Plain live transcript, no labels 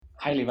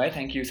Hi, Levi.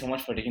 Thank you so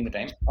much for taking the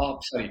time. Oh,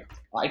 sorry.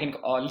 I can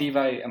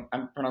Levi.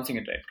 I'm pronouncing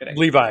it right, correct?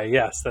 Levi,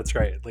 yes, that's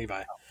right,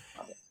 Levi.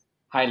 Okay.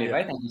 Hi, Yeah,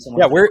 Levi. Thank you so much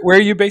yeah. for. Where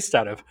are you based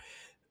out of?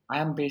 I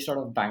am based out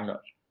of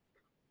Bangalore,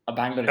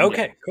 Bangalore, India.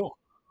 Okay, cool.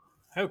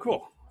 Oh, Yeah.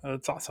 cool.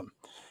 That's awesome.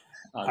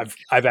 Okay.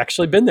 I've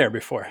actually been there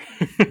before.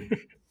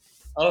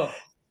 Oh,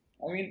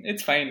 I mean,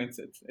 it's fine.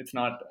 It's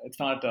not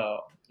the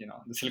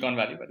Silicon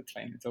Valley, but it's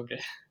fine. It's okay.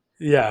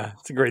 Yeah,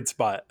 it's a great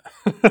spot.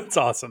 It's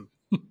awesome.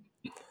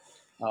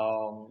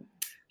 Um,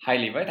 Hi,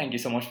 Levi. Thank you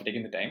so much for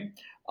taking the time.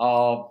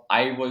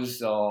 I was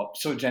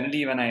so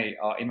generally when I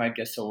invite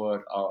guests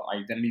over,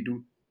 I generally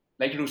do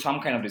like to do some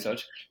kind of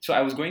research. So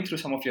I was going through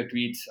some of your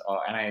tweets,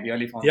 and I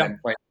really found Yeah, them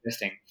quite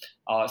interesting.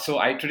 So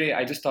today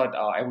I just thought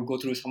I would go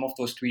through some of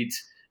those tweets,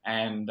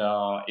 and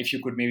if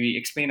you could maybe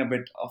explain a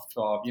bit of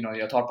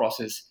your thought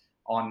process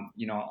on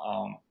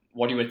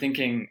what you were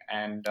thinking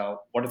and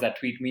what does that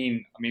tweet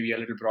mean, maybe a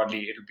little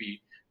broadly. It'll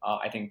be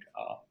I think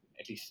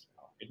at least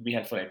it'll be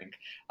helpful. I think.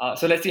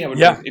 So let's see how it goes.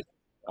 yeah,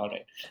 All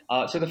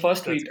right. So the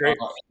first that's tweet. great.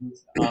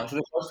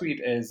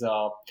 Is.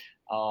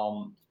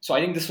 So I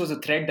think this was a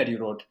thread that you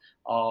wrote.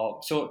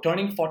 So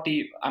turning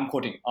 40, I'm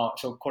quoting.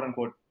 So quote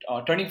unquote,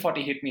 turning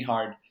 40 hit me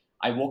hard.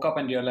 I woke up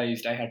and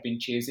realized I had been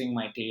chasing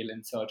my tail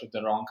in search of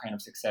the wrong kind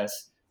of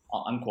success.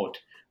 Unquote.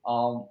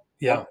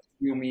 Yeah, What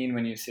do you mean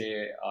when you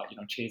say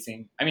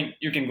chasing? I mean,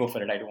 you can go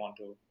for it. I don't want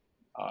to.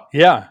 Uh,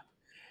 yeah,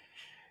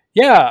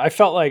 yeah. I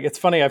felt like it's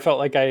funny. I felt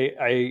like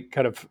I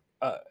kind of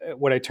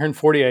when I turned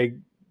 40, I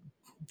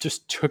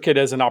just took it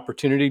as an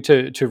opportunity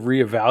to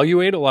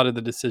reevaluate a lot of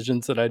the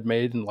decisions that I'd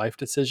made and life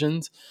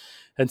decisions.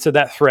 And so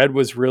that thread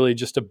was really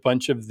just a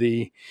bunch of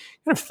the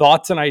kind of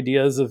thoughts and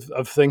ideas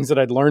of things that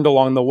I'd learned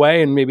along the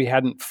way and maybe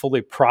hadn't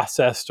fully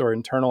processed or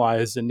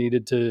internalized and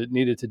needed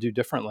to do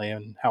differently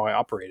in how I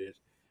operated.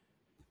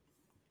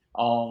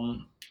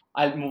 Um,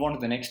 I'll move on to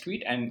the next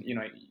tweet, and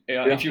Yeah.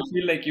 if you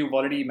feel like you've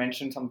already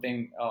mentioned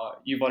something,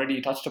 you've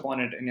already touched upon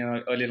it in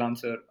your earlier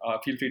answer,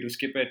 feel free to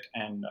skip it,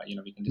 and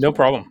we can just No move on.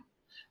 problem.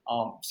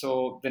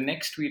 So the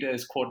next tweet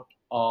is quote: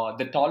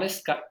 "The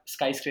tallest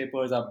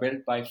skyscrapers are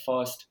built by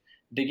first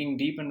digging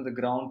deep into the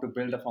ground to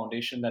build a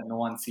foundation that no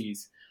one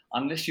sees.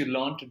 Unless you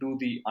learn to do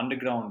the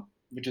underground,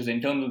 which is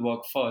internal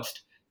work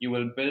first, you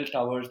will build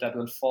towers that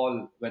will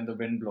fall when the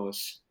wind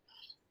blows."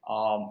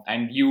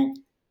 And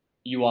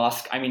you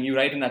ask, I mean, you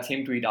write in that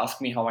same tweet,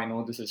 ask me how I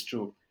know this is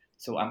true.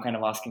 So I'm kind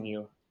of asking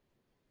you.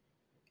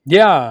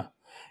 Yeah.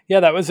 Yeah,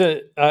 that was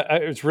it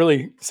was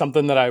really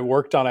something that I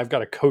worked on. I've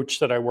got a coach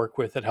that I work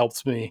with that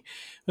helps me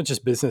with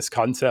just business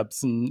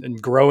concepts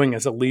and growing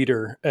as a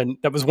leader. And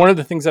that was one of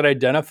the things that I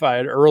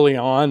identified early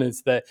on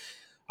is that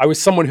I was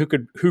someone who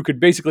could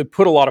basically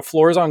put a lot of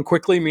floors on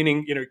quickly,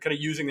 meaning, kind of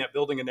using that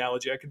building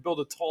analogy. I could build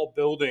a tall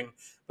building,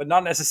 but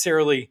not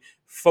necessarily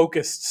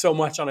focused so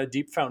much on a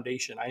deep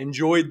foundation. I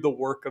enjoyed the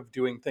work of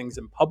doing things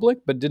in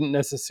public, but didn't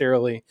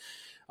necessarily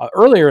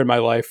earlier in my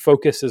life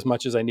focus as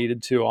much as I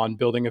needed to on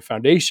building a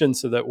foundation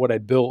so that what I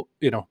built,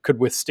 could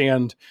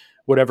withstand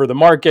whatever the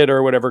market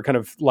or whatever kind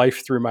of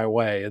life threw my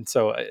way. And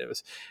so it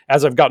was,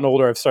 as I've gotten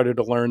older, I've started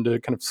to learn to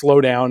kind of slow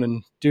down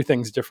and do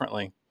things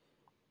differently.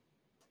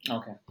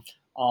 Okay.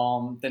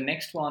 The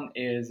next one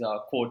is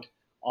quote,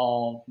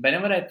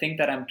 whenever I think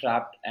that I'm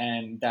trapped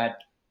and that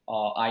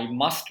I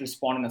must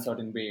respond in a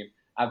certain way,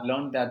 I've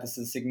learned that this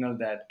is a signal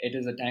that it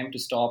is a time to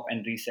stop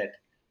and reset.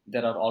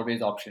 There are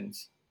always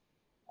options,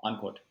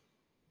 unquote.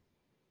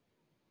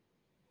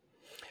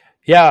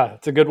 Yeah,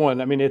 it's a good one.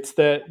 I mean, it's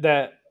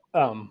that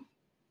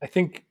I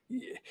think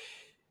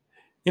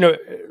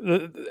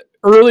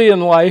early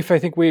in life, I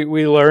think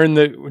we learn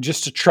that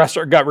just to trust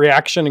our gut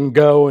reaction and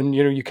go, and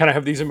you kind of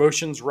have these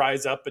emotions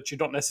rise up, but you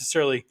don't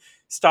necessarily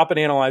stop and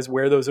analyze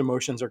where those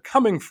emotions are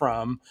coming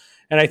from.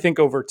 And I think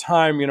over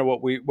time,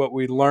 what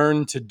we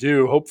learn to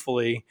do,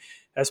 hopefully,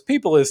 as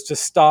people, is to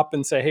stop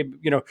and say, hey,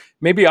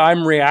 maybe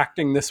I'm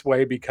reacting this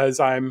way because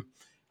I'm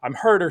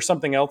hurt or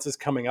something else is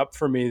coming up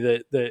for me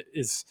that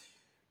is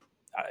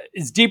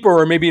deeper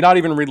or maybe not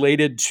even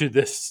related to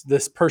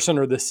this person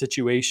or this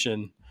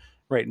situation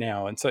right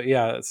now. And so,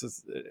 yeah, it's a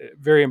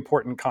very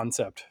important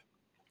concept.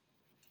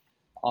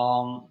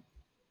 Um,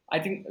 I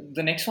think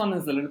the next one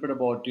is a little bit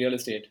about real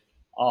estate.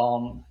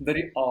 Quote: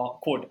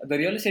 "The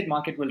real estate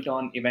market will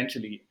turn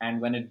eventually,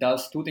 and when it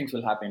does, two things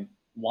will happen.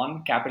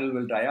 One, capital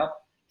will dry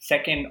up.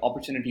 Second,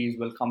 opportunities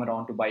will come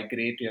around to buy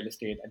great real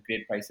estate at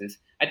great prices."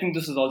 I think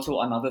this is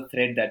also another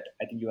thread that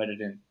I think you added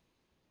in.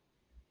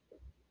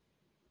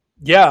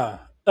 Yeah,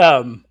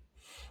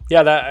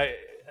 yeah. That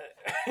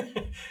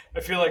I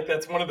feel like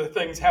that's one of the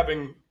things.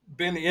 Having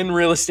been in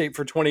real estate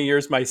for 20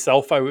 years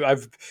myself,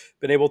 I've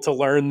been able to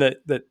learn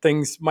that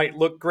things might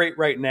look great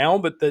right now,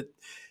 but that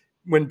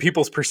when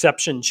people's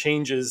perception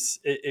changes,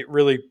 it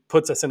really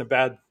puts us in a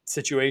bad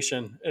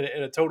situation,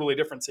 in a totally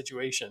different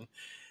situation.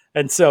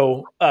 And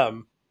so,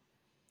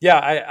 yeah,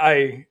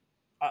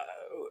 uh,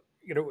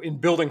 in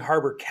building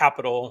Harbor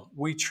Capital,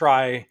 we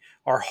try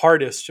our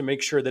hardest to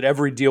make sure that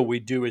every deal we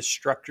do is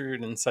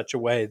structured in such a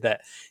way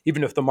that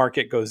even if the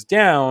market goes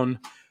down,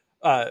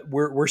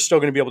 we're still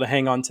going to be able to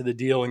hang on to the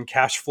deal and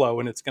cash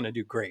flow, and it's going to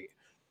do great.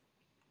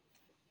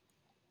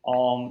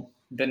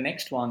 The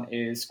next one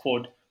is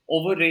quote,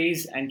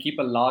 overraise and keep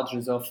a large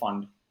reserve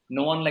fund.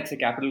 No one likes a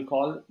capital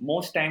call.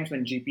 Most times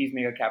when GPs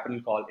make a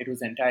capital call, it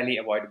was entirely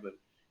avoidable.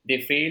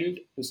 They failed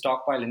to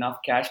stockpile enough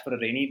cash for a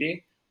rainy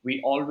day.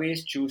 We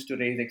always choose to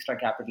raise extra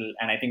capital,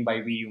 and I think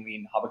by we you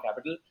mean Harbor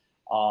Capital,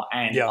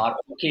 and Yeah. are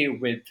okay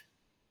with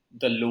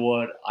the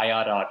lower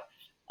IRR.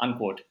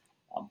 Unquote.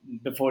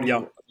 Before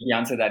Yeah. you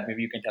answer that,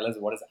 maybe you can tell us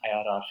what is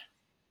IRR.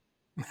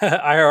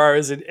 IRR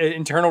is an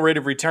internal rate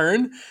of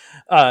return,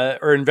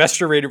 or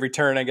investor rate of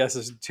return. I guess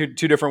is two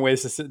different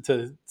ways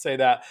to say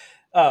that.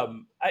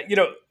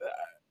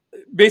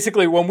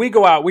 Basically, when we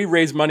go out, we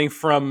raise money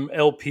from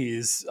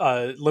LPs,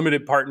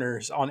 limited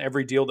partners, on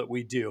every deal that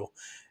we do,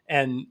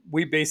 and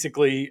we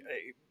basically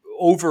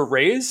over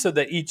raise so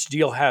that each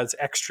deal has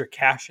extra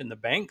cash in the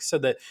bank, so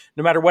that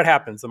no matter what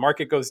happens, the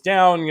market goes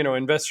down,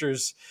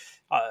 investors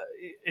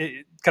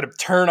kind of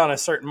turn on a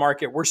certain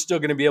market, we're still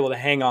going to be able to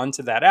hang on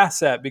to that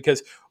asset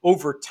because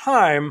over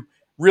time,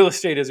 real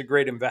estate is a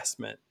great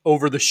investment.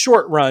 Over the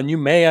short run, you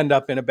may end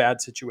up in a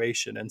bad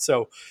situation. And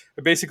so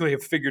I basically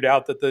have figured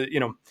out that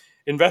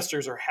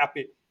investors are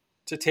happy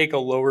to take a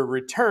lower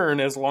return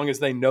as long as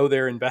they know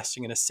they're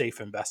investing in a safe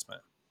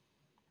investment.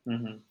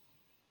 Mhm.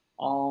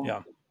 Um,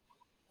 Yeah.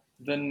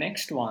 the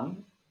next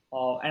one,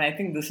 and I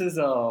think this is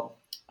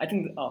I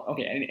think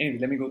okay. Anyway,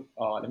 let me go.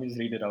 Let me just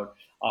read it out.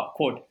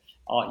 Quote: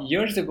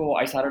 Years ago,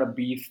 I started a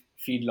beef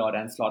feedlot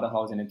and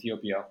slaughterhouse in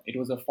Ethiopia. It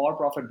was a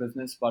for-profit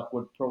business, but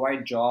would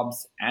provide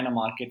jobs and a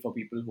market for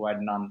people who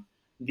had none.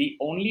 The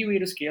only way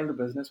to scale the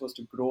business was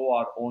to grow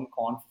our own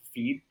corn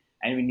feed,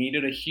 and we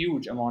needed a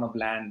huge amount of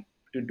land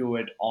to do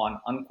it on.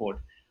 Unquote.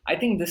 I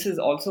think this is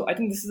also. I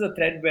think this is a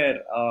thread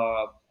where.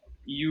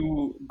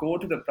 You go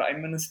to the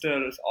prime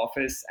minister's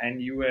office and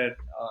you were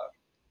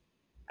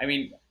I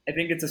mean, I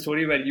think it's a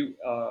story where you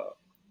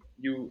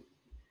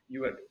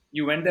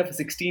you went there for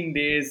 16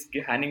 days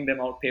handing them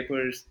out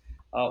papers.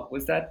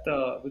 Was that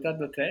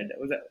the thread?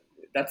 Was that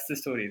That's the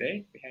story,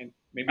 right? Behind,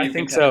 maybe I you can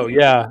think tell us. so.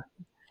 Yeah.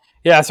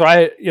 Yeah. So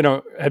I,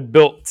 had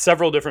built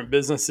several different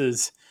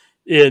businesses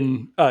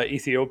in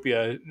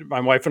Ethiopia. My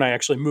wife and I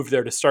actually moved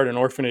there to start an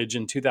orphanage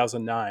in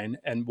 2009.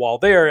 And while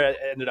there, I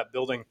ended up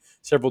building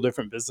several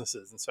different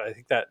businesses. And so I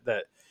think that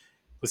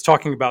was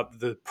talking about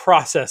the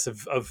process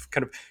of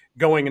kind of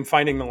going and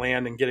finding the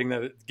land and getting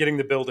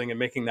the building and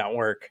making that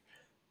work.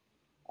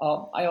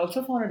 I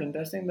also found it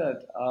interesting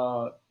that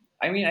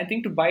I mean I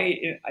think to buy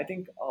I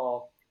think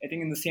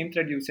in the same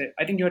thread you said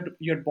I think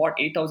you had bought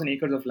 8,000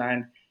 acres of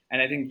land,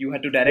 and I think you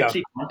had to Yeah.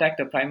 directly contact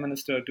the prime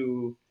minister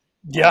to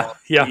Yeah.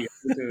 Yeah. be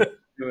able to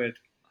do it.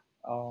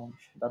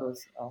 That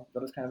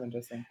was kind of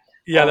interesting.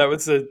 Yeah, Uh, that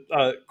was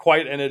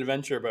quite an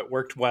adventure, but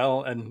worked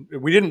well. And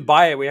we didn't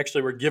buy it; we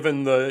actually were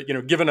given a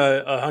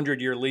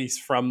 100-year lease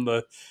from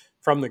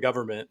the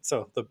government.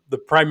 So the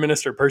prime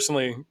minister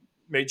personally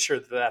made sure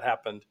that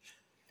happened.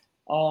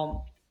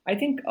 Um, I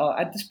think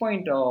I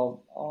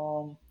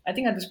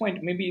think at this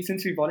point, maybe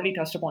since we've already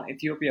touched upon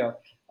Ethiopia,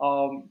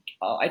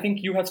 I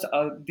think you have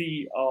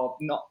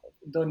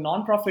the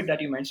non-profit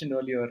that you mentioned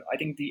earlier. I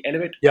think I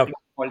Yeah, think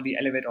it's called the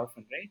Elevate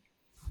Orphan, right?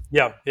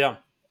 yeah, yeah,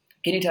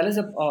 Can you tell us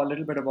a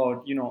little bit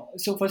about,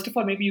 so first of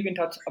all, maybe you can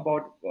touch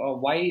about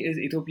why is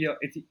Ethiopia,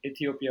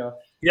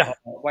 yeah,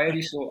 why are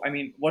you so, I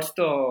mean, what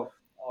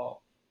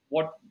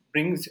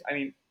brings, I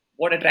mean,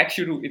 what attracts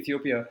you to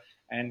Ethiopia?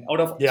 And out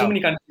of so yeah. many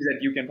countries that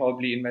you can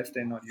probably invest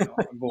in or,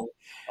 go.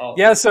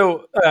 Yeah,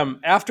 so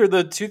after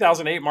the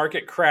 2008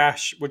 market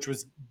crash, which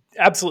was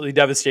absolutely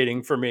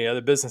devastating for me,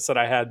 the business that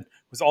I had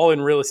was all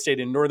in real estate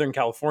in Northern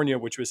California,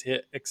 which was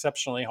hit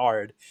exceptionally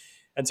hard.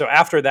 And so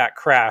after that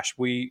crash,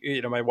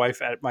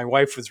 my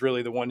wife was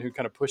really the one who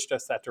kind of pushed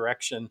us that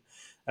direction,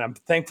 and I'm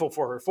thankful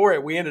for her for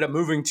it. We ended up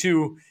moving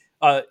to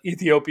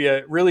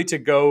Ethiopia, really to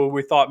go.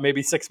 We thought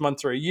maybe 6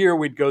 months or a year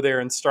we'd go there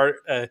and start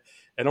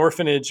an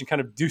orphanage and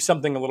kind of do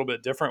something a little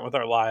bit different with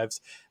our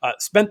lives.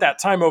 Spent that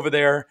time over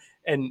there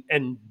and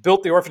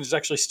built the orphanage. Is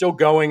actually still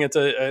going. It's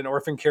an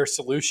orphan care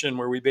solution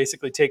where we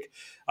basically take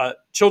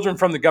children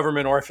from the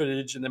government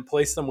orphanage and then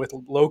place them with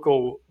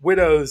local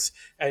widows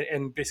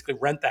and basically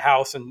rent the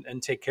house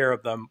and take care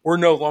of them. We're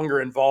no longer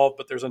involved,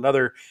 but there's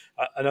another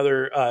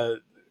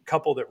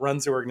couple that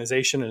runs the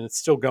organization and it's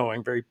still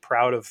going. Very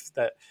proud of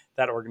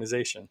that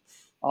organization.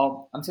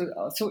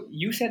 So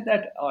you said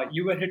that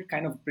you were hit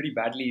kind of pretty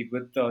badly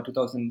with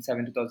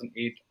 2007,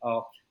 2008,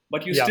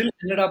 but you Yeah. still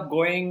ended up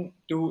going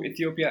to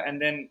Ethiopia,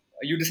 and then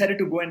you decided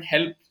to go and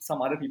help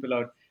some other people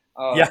out.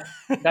 Uh, Yeah.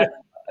 that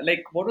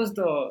like what was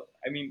the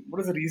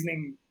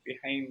reasoning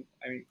behind?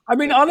 I mean, I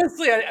mean,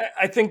 honestly,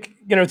 I think,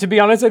 to be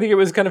honest, I think it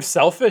was kind of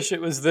selfish.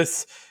 It was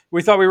this,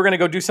 we thought we were going to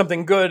go do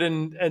something good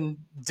and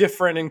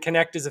different and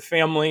connect as a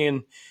family.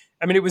 And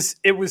I mean,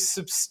 it was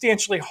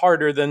substantially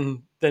harder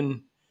than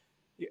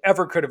you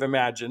ever could have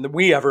imagined, that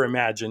we ever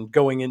imagined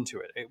going into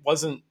it. It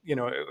wasn't,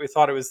 we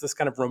thought it was this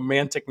kind of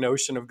romantic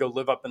notion of go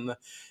live up in the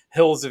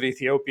hills of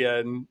Ethiopia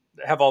and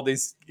have all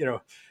these,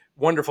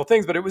 wonderful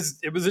things. But it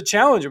was a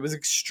challenge. It was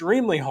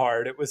extremely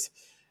hard. It was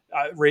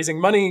raising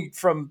money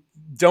from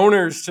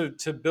donors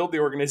to build the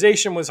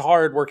organization was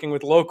hard. Working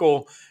with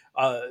local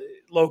uh,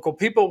 local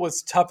people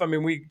was tough. I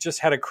mean, we just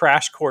had a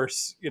crash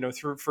course,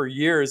 through for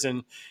years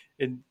in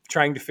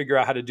trying to figure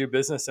out how to do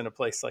business in a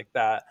place like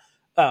that.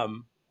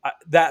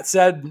 That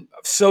said,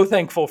 so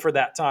thankful for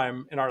that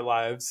time in our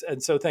lives,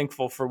 and so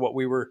thankful for what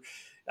we were,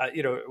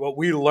 what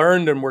we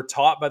learned and were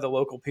taught by the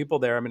local people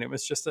there. I mean, it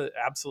was just an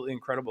absolutely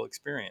incredible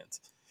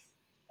experience.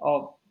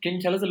 Can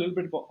you tell us a little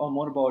bit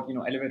more about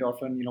Elevate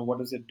Orphan? What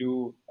does it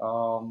do?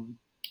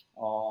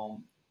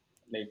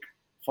 Like,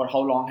 for how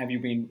long have you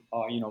been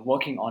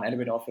working on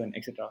Elevate Orphan,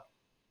 etc.?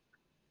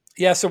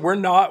 Yeah, so we're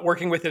not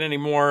working with it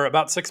anymore.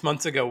 About 6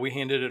 months ago, we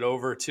handed it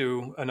over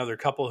to another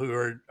couple who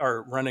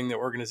are running the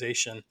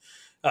organization.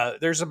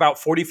 There's about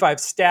 45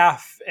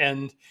 staff,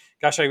 and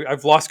gosh,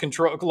 I've lost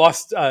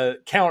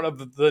count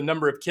of the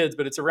number of kids,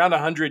 but it's around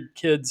 100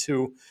 kids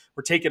who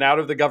were taken out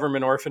of the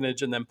government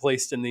orphanage and then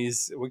placed in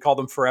these, we call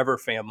them forever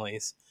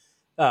families.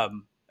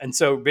 And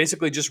so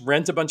basically just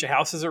rent a bunch of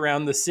houses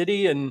around the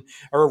city and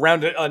or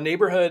around a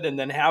neighborhood, and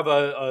then have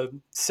a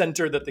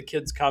center that the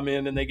kids come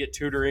in and they get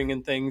tutoring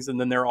and things, and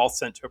then they're all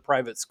sent to a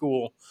private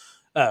school.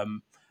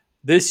 Um,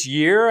 this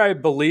year, I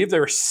believe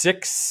there were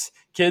 6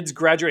 kids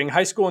graduating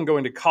high school and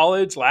going to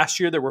college. Last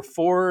year there were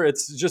 4.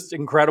 It's just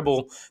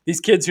incredible. These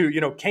kids who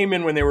came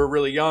in when they were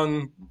really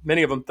young,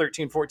 many of them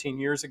 13, 14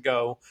 years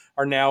ago,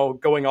 are now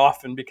going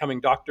off and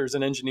becoming doctors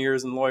and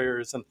engineers and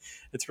lawyers, and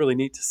it's really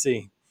neat to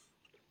see.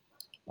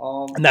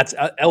 And Um, that's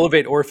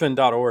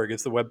elevateorphan.org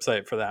is the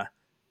website for that.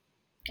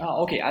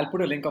 okay, I'll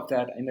put a link of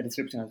that in the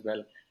description as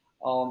well.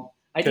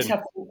 Good.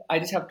 I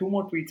just have two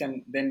more tweets,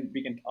 and then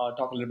we can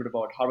talk a little bit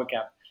about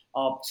HarborCap.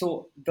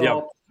 So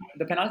Yeah.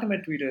 the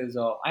penultimate tweet is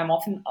I'm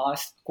often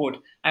asked, quote,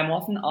 I'm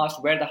often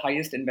asked where the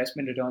highest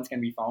investment returns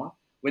can be found.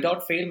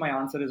 Without fail, my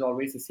answer is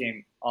always the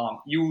same.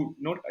 You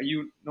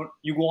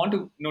go on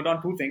to note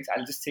down two things.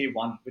 I'll just say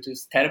one, which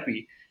is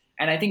therapy,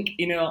 and I think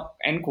in a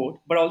end quote,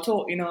 but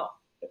also in a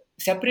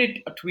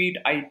separate tweet,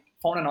 I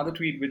found another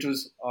tweet which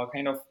was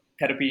kind of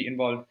therapy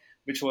involved,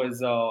 which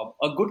was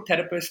a good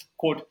therapist,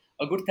 quote,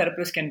 a good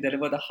therapist can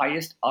deliver the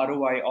highest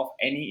ROI of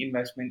any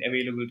investment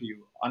available to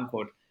you,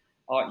 unquote.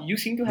 You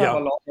seem to have a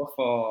Yeah. lot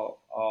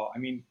of, I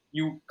mean,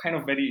 you kind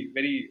of very,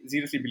 very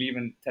seriously believe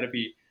in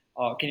therapy.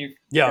 Can you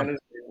Yeah. tell us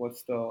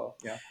what's the,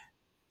 yeah?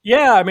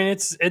 Yeah, I mean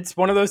it's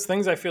one of those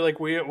things. I feel like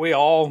we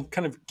all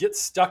kind of get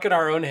stuck in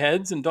our own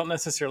heads and don't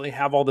necessarily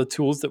have all the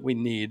tools that we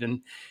need,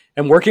 and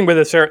working with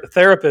a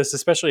therapist,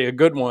 especially a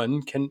good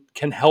one,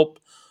 can help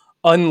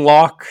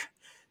unlock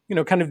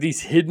kind of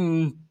these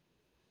hidden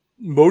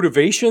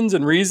motivations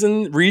and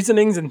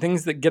reasonings and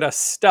things that get us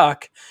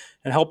stuck,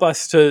 and help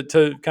us to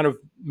kind of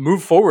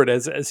move forward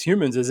as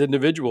humans, as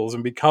individuals,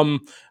 and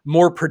become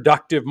more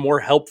productive, more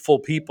helpful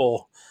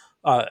people,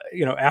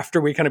 after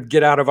we kind of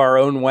get out of our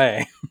own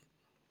way.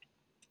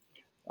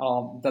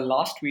 The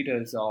last tweet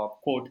is,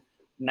 quote,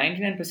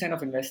 99%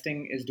 of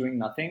investing is doing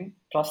nothing.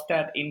 Trust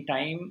that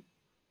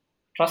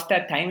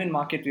time in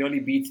market really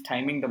beats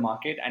timing the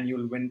market, and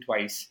you'll win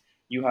twice.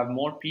 You have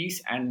more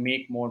peace and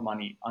make more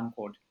money,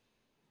 unquote.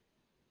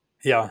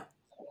 Yeah.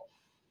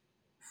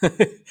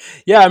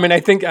 Yeah, I mean, I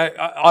think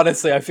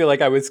honestly, I feel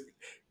like I was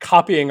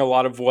copying a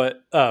lot of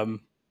what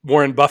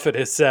Warren Buffett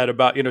has said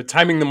about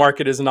timing the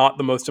market is not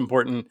the most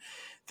important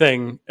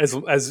thing, as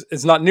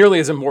is not nearly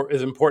as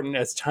important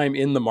as time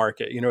in the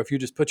market. If you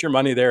just put your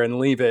money there and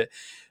leave it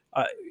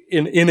uh,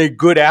 in a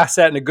good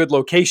asset, in a good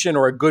location,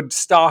 or a good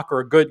stock, or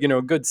a good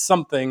good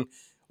something,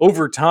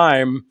 over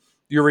time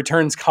your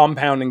returns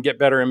compound and get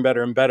better and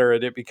better and better,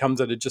 and it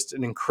becomes just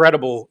an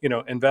incredible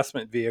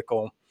investment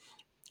vehicle.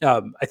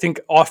 I think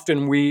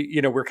often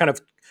we're kind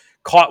of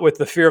caught with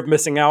the fear of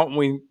missing out, and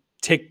we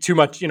take too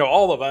much.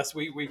 All of us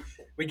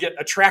we get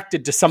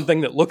attracted to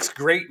something that looks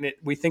great, and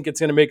we think it's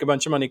going to make a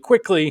bunch of money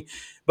quickly,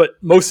 but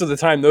most of the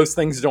time those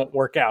things don't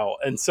work out.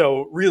 And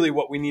so, really,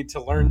 what we need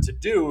to learn to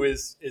do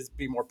is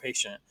be more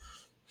patient.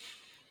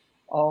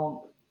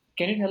 Um,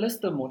 can you tell us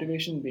the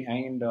motivation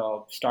behind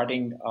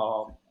starting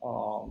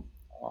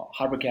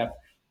Harbor Cap?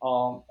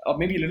 Or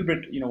maybe a little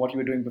bit, what you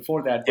were doing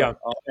before that, Yeah.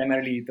 but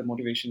primarily the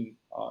motivation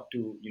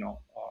to,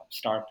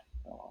 start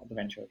the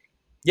venture.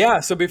 Yeah.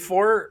 So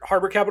before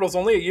Harbor Capital is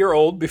only a year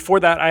old. Before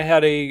that, I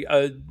had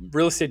a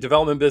real estate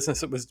development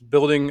business that was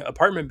building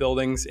apartment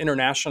buildings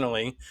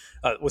internationally.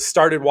 It was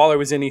started while I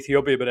was in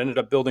Ethiopia, but ended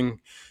up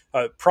building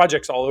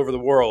projects all over the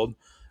world.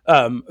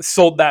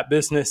 Sold that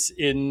business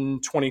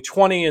in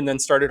 2020, and then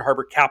started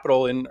Harbor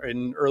Capital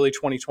in early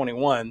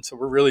 2021. So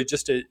we're really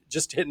just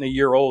hitting a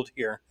year old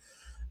here.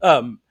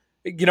 Um,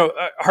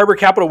 Harbor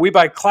Capital, we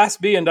buy Class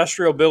B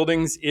industrial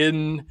buildings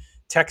in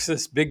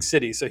Texas, big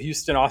cities. So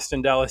Houston,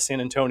 Austin, Dallas,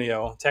 San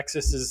Antonio.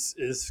 Texas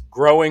is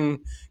growing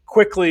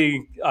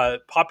quickly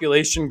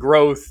population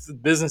growth,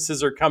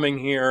 businesses are coming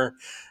here,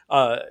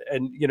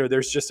 and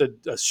there's just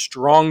a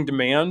strong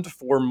demand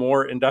for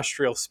more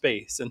industrial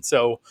space. And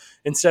so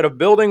instead of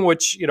building,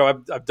 which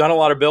I've done a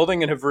lot of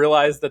building and have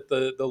realized that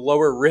the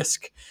lower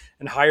risk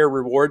and higher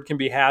reward can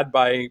be had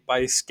by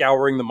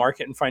scouring the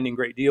market and finding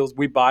great deals.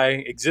 We buy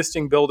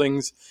existing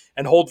buildings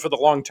and hold for the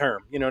long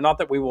term. Not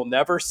that we will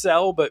never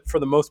sell, but for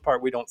the most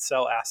part, we don't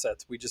sell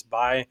assets. We just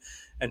buy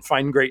and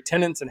find great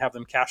tenants and have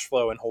them cash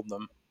flow and hold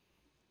them.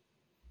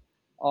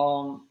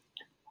 Um,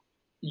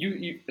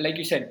 you like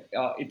you said,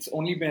 it's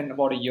only been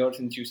about a year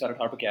since you started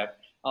Harpercap,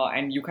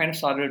 and you kind of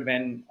started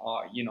when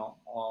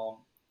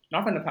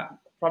not when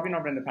probably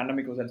not when the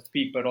pandemic was at its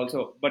peak, but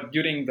also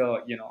during the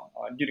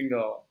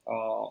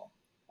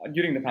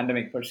during the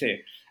pandemic per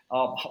se.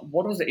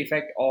 What was the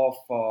effect of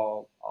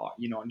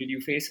did you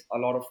face a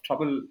lot of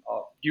trouble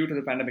due to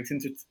the pandemic,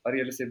 since it's a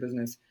real estate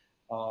business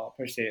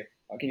per se?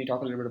 Can you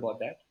talk a little bit about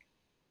that?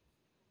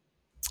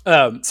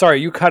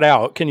 Sorry, you cut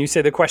out. Can you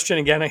say the question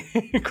again? I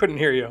couldn't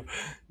hear you.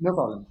 No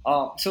problem.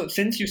 So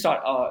since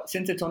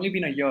it's only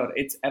been a year,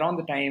 it's around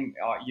the time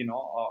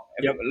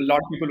Yep. a lot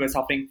of people were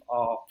suffering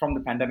from the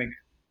pandemic,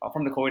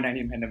 from the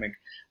COVID-19 pandemic.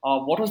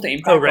 What was the Oh,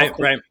 impact of right,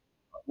 right.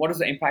 what is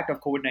the impact of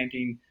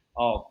COVID-19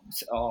 Oh,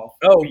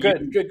 for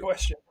good, you? good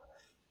question.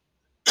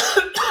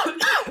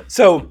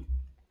 So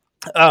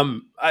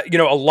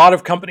a lot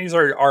of companies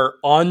are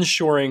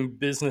onshoring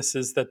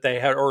businesses that they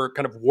had, or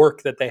kind of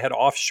work that they had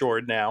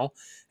offshored now.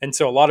 And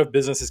so a lot of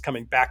business is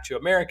coming back to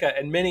America.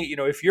 And many,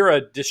 if you're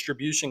a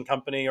distribution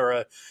company or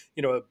a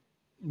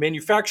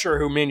manufacturer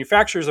who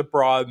manufactures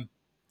abroad,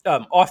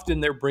 often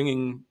they're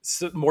bringing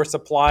more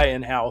supply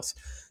in house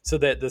so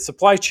that the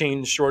supply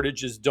chain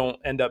shortages don't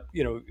end up,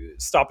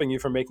 stopping you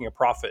from making a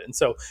profit. And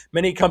so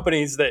many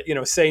companies that,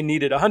 say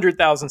needed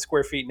 100,000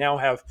 square feet now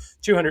have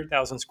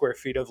 200,000 square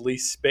feet of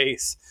lease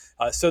space,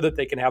 so that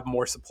they can have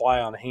more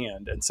supply on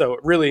hand. And so,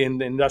 really, in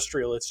the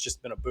industrial, it's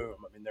just been a boom.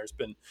 I mean, there's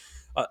been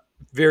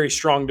very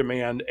strong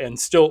demand and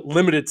still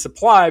limited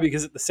supply,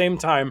 because at the same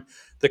time,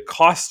 the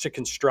cost to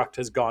construct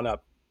has gone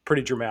up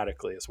pretty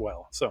dramatically as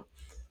well. So,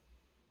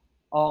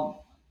 Um,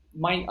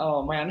 my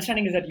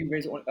understanding is that you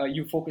guys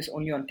you focus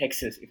only on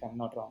Texas, if I'm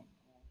not wrong.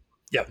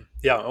 yeah,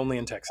 yeah, only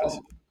in Texas.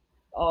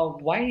 Um,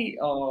 why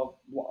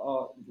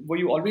were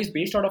you always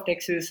based out of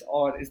Texas,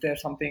 or is there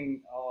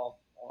something?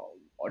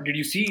 Or did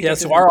you see Yeah,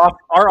 so Texas as?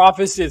 our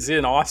office is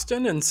in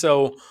Austin, and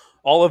so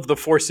all of the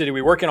four city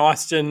we work in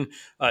Austin,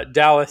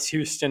 Dallas,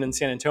 Houston, and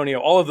San Antonio.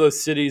 All of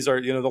those cities are,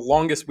 the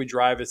longest we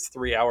drive is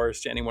 3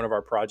 hours to any one of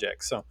our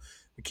projects. So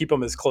we keep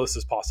them as close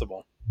as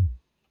possible.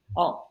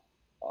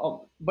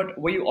 Oh, but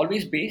were you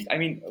always based? I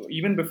mean,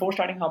 even before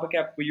starting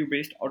Harborcap, were you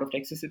based out of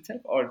Texas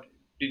itself, or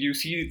did you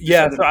see this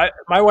Yeah, as a? so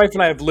my wife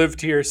and I have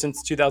lived here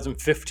since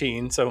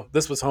 2015, so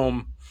this was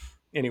home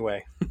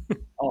anyway. It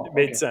Oh,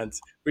 made okay.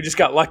 sense. We just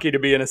got lucky to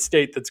be in a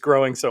state that's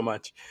growing so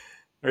much,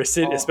 or a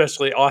city, Uh,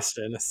 especially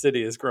Austin. A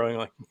city is growing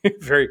like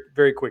very,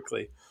 very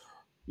quickly.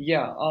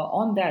 Yeah,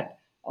 on that,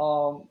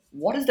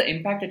 what is the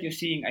impact that you're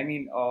seeing? I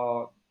mean,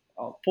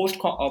 post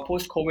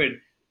COVID,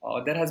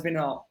 there has been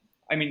a,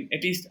 I mean,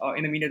 at least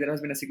in the media, there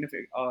has been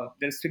a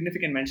there's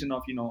significant mention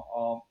of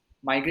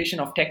migration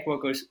of tech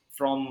workers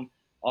from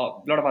a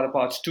lot of other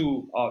parts to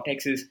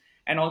Texas,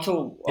 and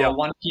also Yeah,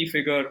 one key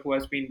figure who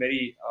has been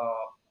very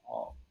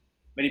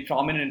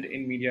prominent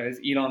in media is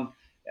Elon.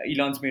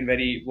 Elon's been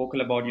very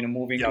vocal about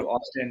moving yeah. to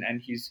Austin,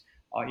 and he's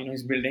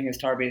building a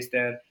star base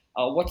there.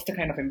 What's the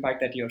kind of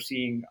impact that you're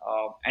seeing,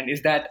 and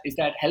is that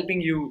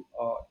helping you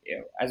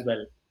as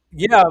well?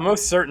 Yeah,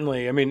 most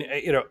certainly. I mean,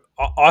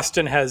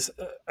 Austin has,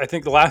 I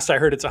think the last I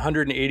heard, it's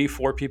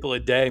 184 people a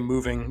day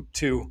moving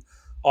to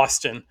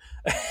Austin.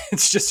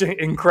 It's just an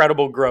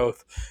incredible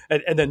growth.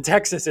 And then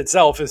Texas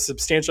itself is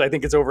substantial. I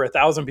think it's over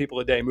 1,000 people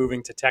a day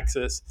moving to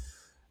Texas.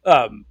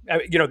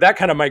 That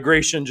kind of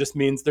migration just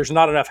means there's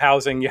not enough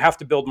housing. You have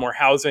to build more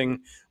housing.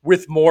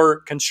 With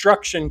more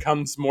construction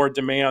comes more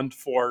demand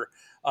for,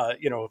 uh,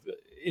 you know,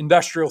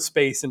 industrial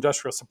space,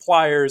 industrial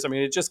suppliers. I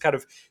mean, it just kind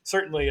of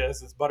certainly has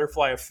this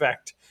butterfly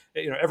effect.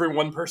 Every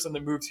one person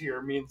that moves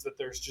here means that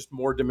there's just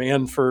more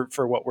demand for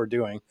what we're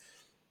doing.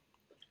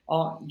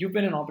 You've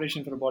been in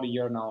operation for about a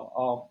year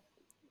now.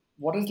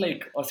 What is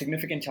like a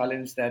significant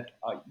challenge that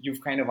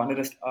you've kind of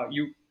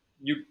you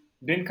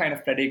didn't kind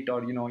of predict,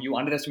 or you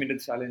underestimated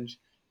the challenge,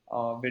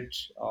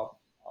 which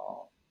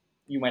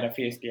you might have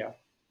faced? Yeah.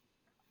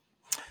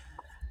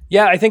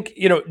 Yeah, I think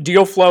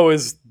deal flow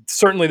is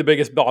certainly the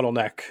biggest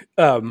bottleneck.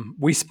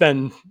 We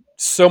spend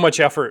so much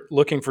effort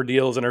looking for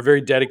deals and are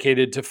very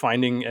dedicated to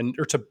finding and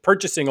or to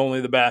purchasing only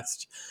the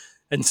best.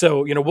 And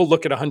so we'll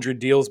look at 100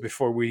 deals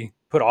before we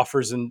put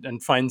offers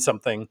and find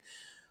something.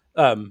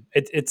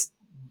 It's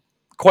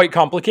quite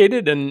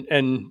complicated,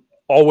 and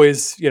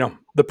always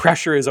the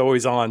pressure is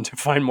always on to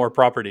find more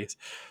properties.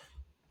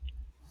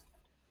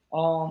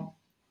 Um,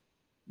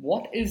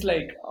 what is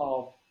like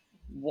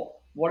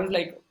what is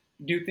like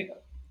do you think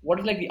what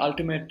is like the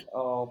ultimate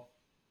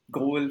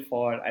goal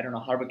for, I don't know,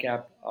 Harbor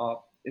Cap?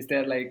 Is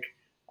there like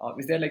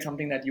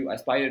something that you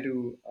aspire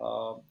to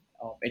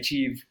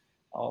achieve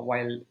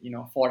while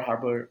Ford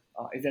Harbor?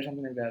 Is there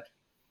something like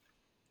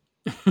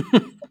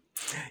that?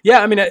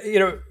 Yeah, I mean,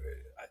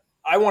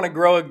 I want to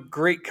grow a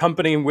great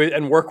company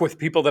and work with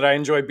people that I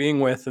enjoy being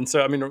with. And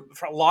so, I mean,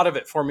 for a lot of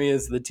it for me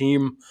is the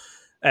team.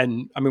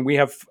 And I mean, we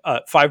have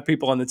 5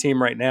 people on the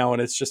team right now,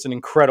 and it's just an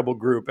incredible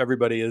group.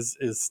 Everybody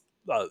is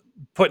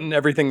putting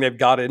everything they've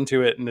got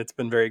into it, and it's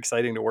been very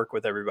exciting to work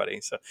with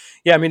everybody. So,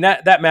 yeah, I mean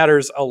that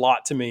matters a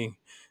lot to me,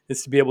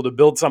 is to be able to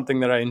build something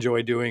that I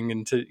enjoy doing,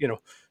 and to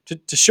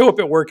show up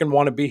at work and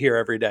want to be here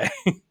every day.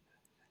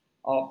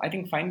 I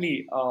think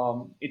finally,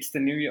 it's the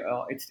new year.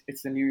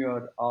 It's the new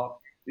year.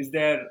 Is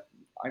there?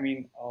 I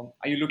mean,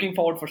 are you looking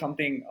forward for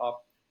something?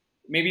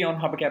 Maybe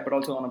on Hubcap, but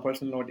also on a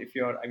personal note. If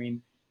you're, I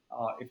mean,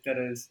 if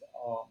there is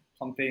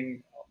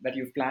something that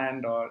you've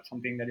planned or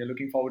something that you're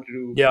looking forward to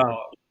do, Yeah.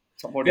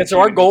 support Yeah. So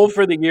achieve our in the goal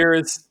for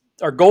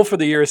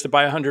the year is to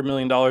buy $100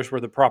 million worth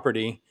of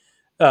property.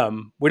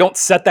 We don't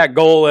set that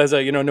goal as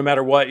a, no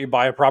matter what, you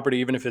buy a property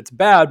even if it's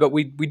bad, but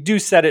we do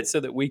set it so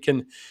that we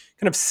can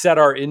kind of set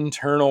our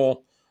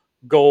internal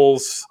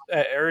goals,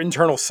 or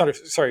internal,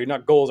 sorry,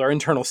 not goals, our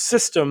internal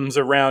systems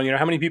around,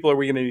 how many people are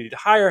we going to need to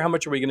hire, how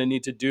much are we going to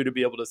need to do to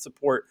be able to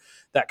support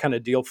that kind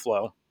of deal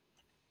flow.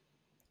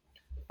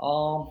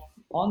 On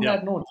Yeah.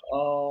 that note,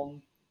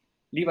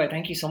 Levi,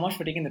 thank you so much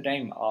for taking the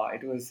time.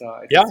 It Yeah. was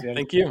really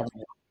Thank you.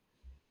 talking.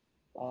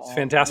 It's It was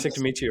fantastic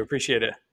to meet you. Appreciate it.